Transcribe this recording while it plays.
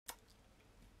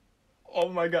Oh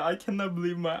my god, I cannot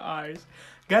believe my eyes.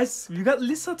 Guys, we got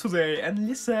Lisa today, and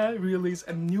Lisa released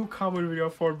a new cover video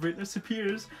for Britney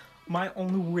Spears, My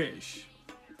Only Wish.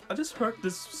 I just heard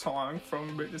this song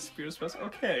from Britney Spears, but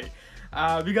okay.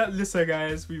 We got Lisa,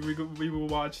 guys. We will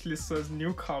watch Lisa's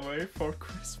new cover for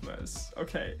Christmas.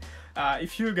 Okay.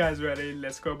 If you guys ready,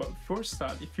 let's go. But before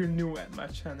start, if you're new at my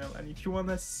channel and if you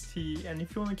wanna see and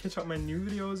if you wanna catch up my new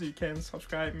videos, you can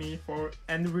subscribe me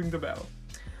and ring the bell.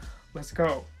 Let's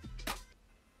go.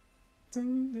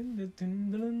 Dun, dun,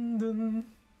 dun, dun, dun, dun.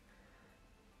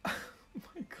 Oh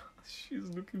my god, she's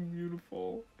looking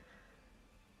beautiful.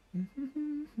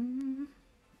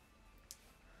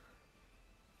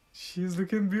 She's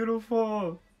looking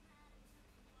beautiful.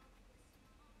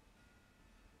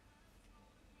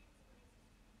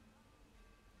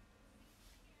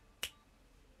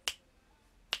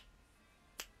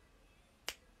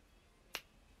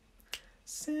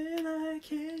 Santa,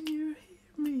 can you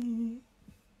hear me?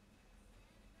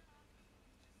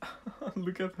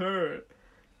 Look at her.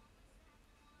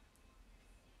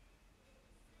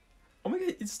 Oh my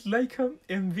god, it's like a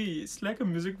MV. It's like a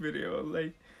music video.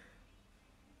 Like,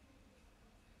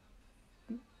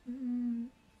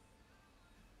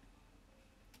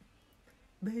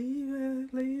 baby,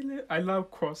 baby. I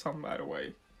love 𝓂𝒹𝒾𝒶, by the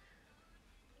way.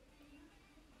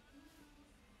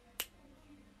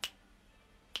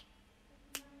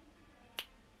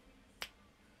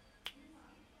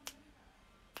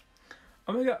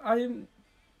 Oh my god,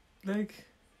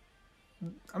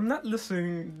 I'm not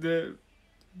listening the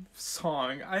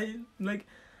song. I like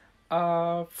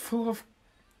full of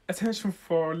attention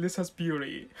for Lisa's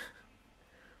beauty.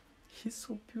 He's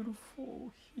so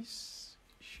beautiful. She's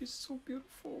so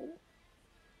beautiful.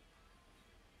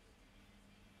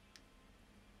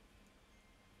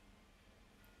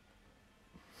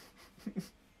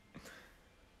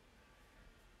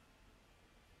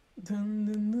 Dun,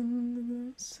 dun, dun, dun,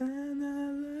 dun.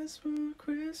 Santa last for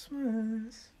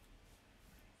Christmas.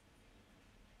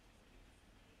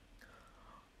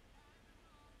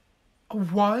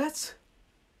 What?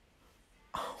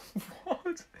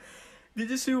 What? Did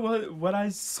you see what I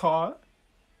saw?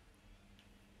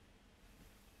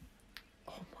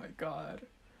 Oh my god.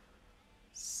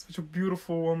 Such a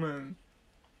beautiful woman.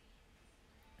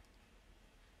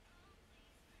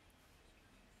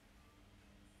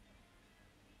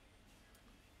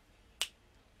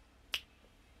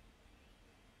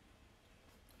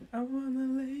 I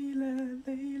wanna Layla,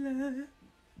 Layla.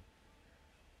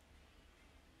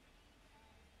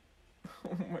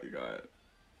 Oh my god.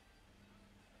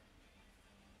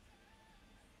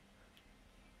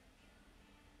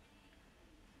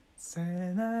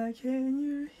 Santa, can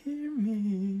you hear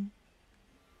me?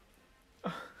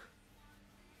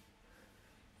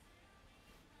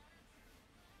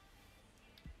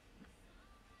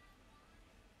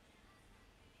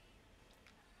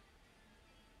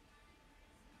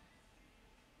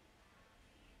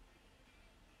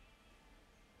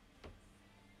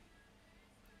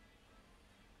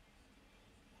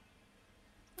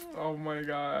 Oh my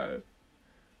god.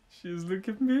 She's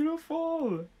looking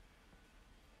beautiful.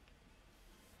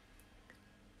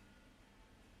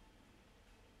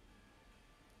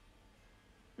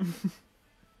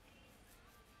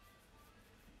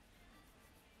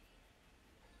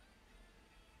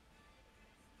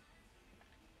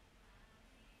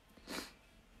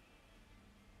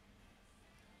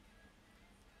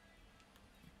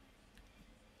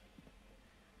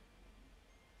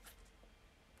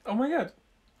 Oh my god.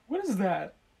 What is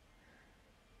that?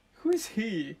 Who is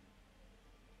he?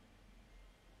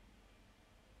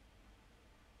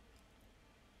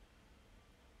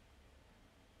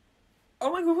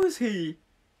 Oh my god, who is he?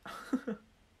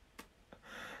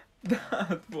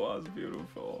 That was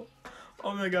beautiful.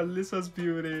 Oh my god, Lisa's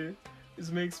beauty.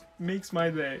 It makes my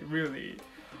day, really.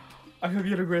 I hope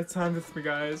you had a great time with me,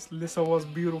 guys. Lisa was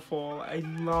beautiful. I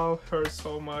love her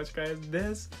so much, guys.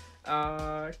 This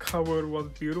cover was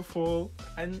beautiful,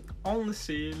 and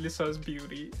honestly, Lisa's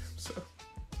beauty. So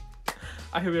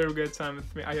I hope you had a great time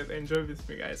with me. I hope you enjoyed with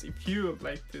me, guys. If you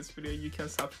like this video, you can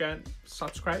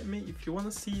subscribe me. If you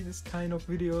want to see this kind of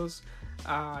videos,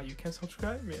 you can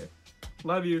subscribe me.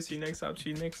 Love you. See you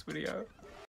next video.